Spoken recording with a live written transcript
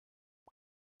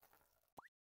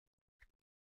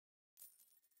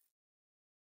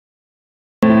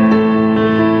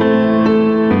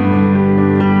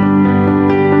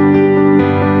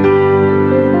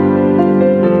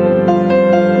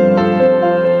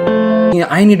me,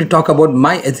 I need to talk about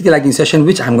my ethical hacking session,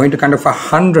 which I'm going to conduct for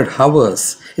 100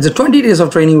 hours. It's a 20 days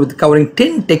of training with covering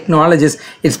 10 technologies.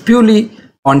 It's purely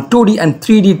on 2D and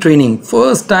 3D training.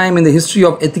 First time in the history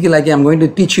of ethical hacking, I'm going to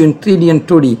teach you in 3D and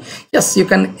 2D. Yes, you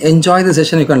can enjoy the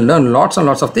session. You can learn lots and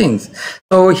lots of things.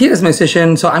 So here is my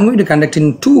session. So I'm going to conduct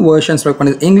in two versions. One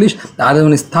is English, the other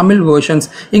one is Tamil versions.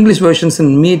 English versions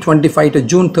in May 25 to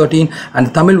June 13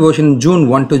 and Tamil version June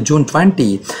 1 to June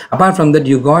 20. Apart from that,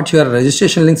 you got your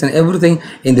registration links and everything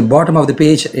in the bottom of the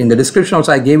page. In the description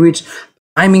also I gave it.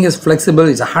 Timing is flexible.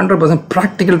 It's 100%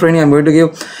 practical training I'm going to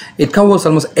give. It covers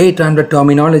almost 800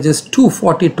 terminologies,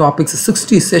 240 topics,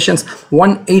 60 sessions,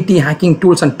 180 hacking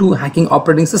tools and 2 hacking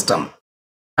operating system.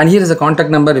 And here is a contact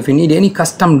number. If you need any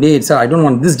custom dates, sir, I don't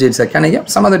want this date, sir, can I have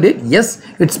some other date? Yes,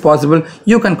 it's possible.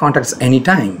 You can contact us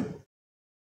anytime.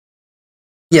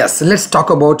 Yes, let's talk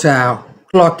about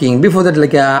clocking. Before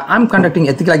that, I'm conducting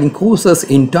ethical hacking courses,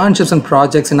 internships and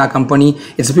projects in our company.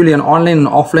 It's really an online and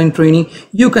offline training.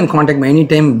 You can contact me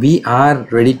anytime. We are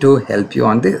ready to help you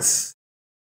on this.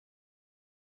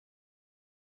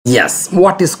 Yes,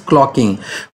 what is clocking?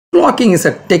 Clocking is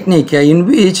a technique in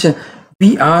which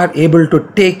we are able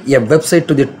to take a website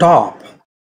to the top.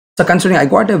 So considering I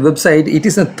got a website, it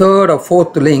is a third or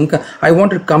fourth link. I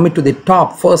want to commit to the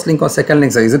top, first link or second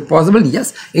link. So is it possible?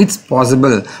 Yes, it's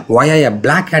possible via a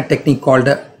black hat technique called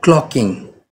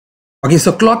clocking. Okay,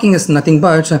 so clocking is nothing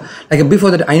but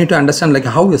before that I need to understand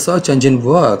how a search engine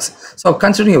works. So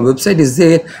considering a website is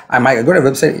there, I got a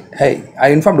website. Hey, I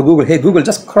informed Google, hey Google,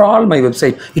 just crawl my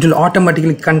website. It will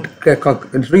automatically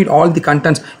read all the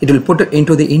contents. It will put it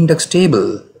into the index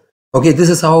table. Okay, this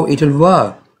is how it will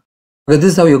work. Okay,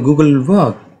 this is how your Google will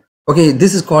work. Okay,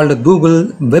 this is called a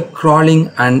Google web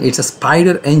crawling, and it's a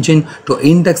spider engine to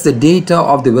index the data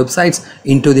of the websites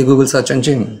into the Google search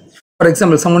engine. For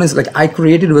example, someone is I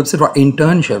created a website for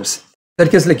internships. That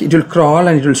case, it will crawl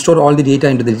and it will store all the data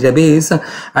into the database.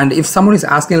 And if someone is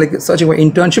asking searching for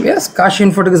internship, yes, Kashi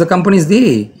Info is a company is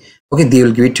there. Okay, they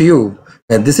will give it to you.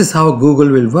 This is how Google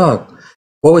will work.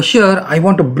 Over here, I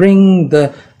want to bring the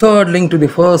third link to the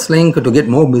first link to get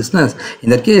more business. In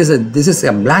that case, this is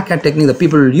a black hat technique that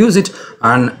people will use it,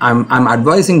 and I'm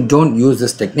advising don't use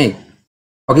this technique.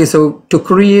 Okay, so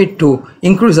to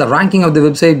increase the ranking of the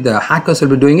website, the hackers will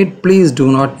be doing it. Please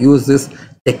do not use this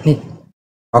technique.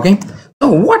 Okay,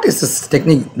 so what is this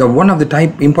technique? The one of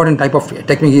the important type of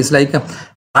technique is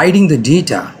hiding the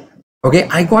data. Okay,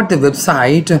 I got the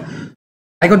website.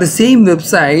 I got the same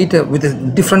website with a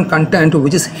different content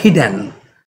which is hidden.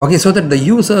 Okay, so that the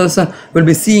users will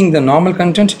be seeing the normal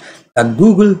content.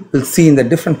 Google will see in the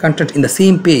different content in the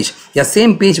same page. Yeah,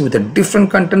 same page with the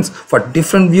different contents for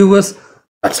different viewers.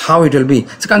 That's how it will be.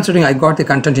 So considering I got the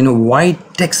content in a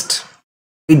white text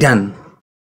hidden.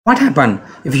 What happened?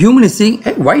 If human is seeing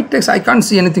white text, I can't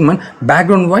see anything, man.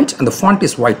 Background white and the font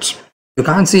is white. You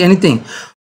can't see anything.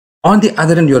 On the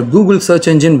other end, your Google search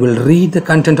engine will read the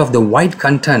content of the white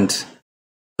content,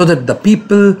 so that the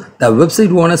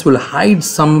website owners will hide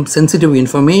some sensitive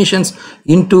informations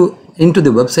into the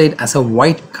website as a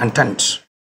white content.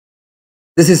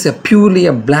 This is purely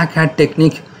a black hat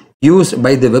technique used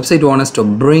by the website owners to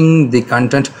bring the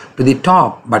content to the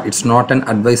top, but it's not an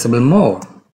advisable move.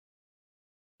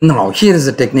 Now, here is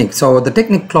the technique. So the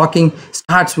technique clocking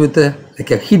starts with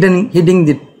hiding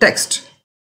the text.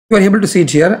 You are able to see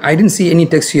it here. I didn't see any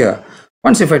text here.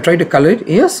 Once if I try to color it,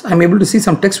 yes, I'm able to see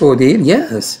some text over there.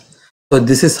 Yes. So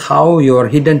this is how your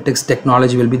hidden text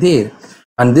technology will be there.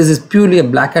 And this is purely a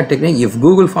black hat technique. If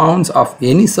Google finds of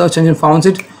any search engine finds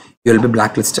it, you will be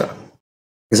blacklisted.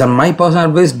 Because on my personal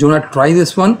advice, do not try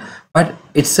this one, but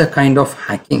it's a kind of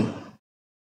hacking.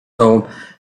 So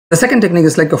the second technique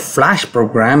is a flash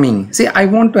programming. See, I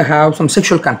want to have some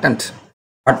sexual content,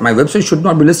 but my website should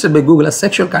not be listed by Google as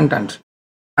sexual content.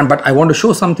 But I want to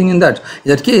show something in that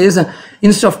case,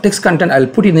 instead of text content, I'll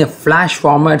put it in a flash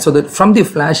format, so that from the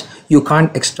flash you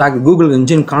can't extract, Google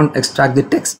engine can't extract the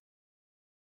text.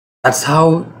 That's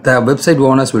how the website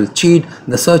owners will cheat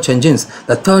the search engines.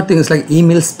 The third thing is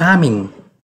email spamming.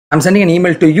 I'm sending an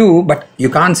email to you, but you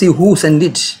can't see who sent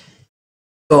it.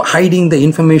 So hiding the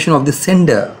information of the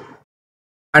sender.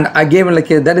 And I gave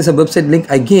that is a website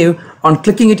link I gave. On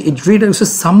clicking it, it redirects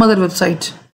some other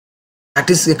website. That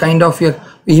is a kind of your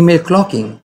email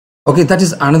clocking. Okay, that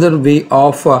is another way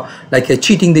of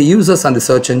cheating the users and the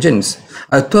search engines.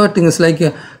 A third thing is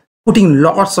putting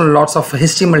lots and lots of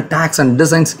HTML tags and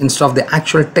designs instead of the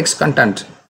actual text content.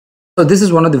 So this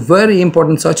is one of the very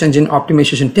important search engine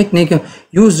optimization technique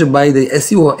used by the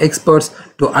SEO experts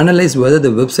to analyze whether the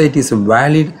website is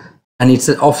valid and it's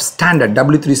of standard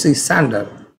W3C standard,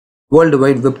 World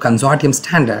Wide Web Consortium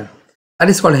standard. That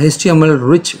is called HTML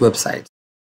rich website.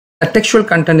 The textual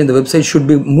content in the website should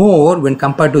be more when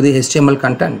compared to the HTML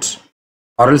content,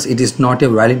 or else it is not a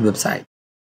valid website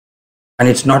and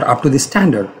it's not up to the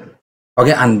standard.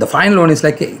 Okay, and the final one is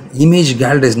like image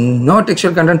galleries, no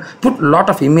textual content, put a lot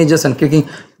of images and creating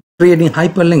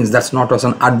hyperlinks. That's not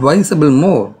also an advisable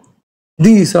more.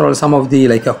 These are all some of the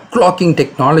clocking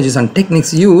technologies and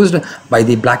techniques used by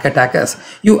the black hat hackers.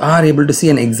 You are able to see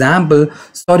an example.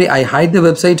 Sorry, I hide the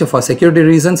website for security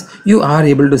reasons. You are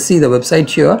able to see the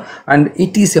website here, and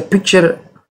it is a picture.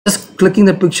 Just clicking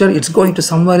the picture, it's going to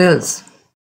somewhere else.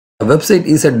 The website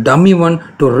is a dummy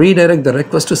one to redirect the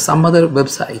request to some other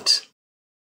website.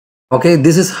 Okay,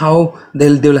 this is how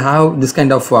they'll have this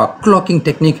kind of clocking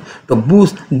technique to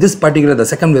boost this particular, the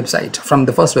second website from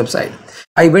the first website.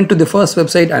 I went to the first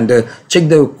website and checked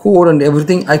the code and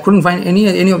everything. I couldn't find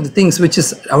any of the things which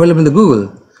is available in the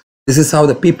Google. This is how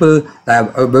the people,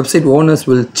 the website owners,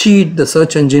 will cheat the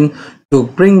search engine to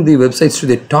bring the websites to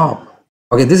the top.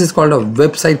 Okay, this is called a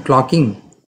website clocking.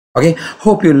 Okay,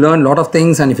 hope you learned a lot of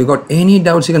things, and if you got any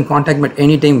doubts, you can contact me at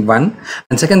any time. One,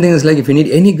 and second thing is if you need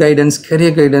any guidance,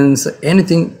 career guidance,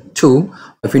 anything. Two,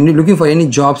 if you're looking for any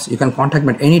jobs, you can contact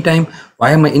me at any time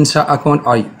via my Insta account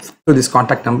or through this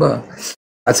contact number.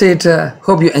 That's it.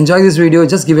 Hope you enjoy this video.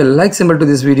 Just give a like symbol to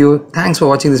this video. Thanks for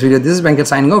watching this video. This is Venkat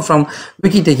signing off from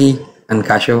Wikitechy and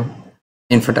Kasho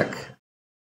Infotech.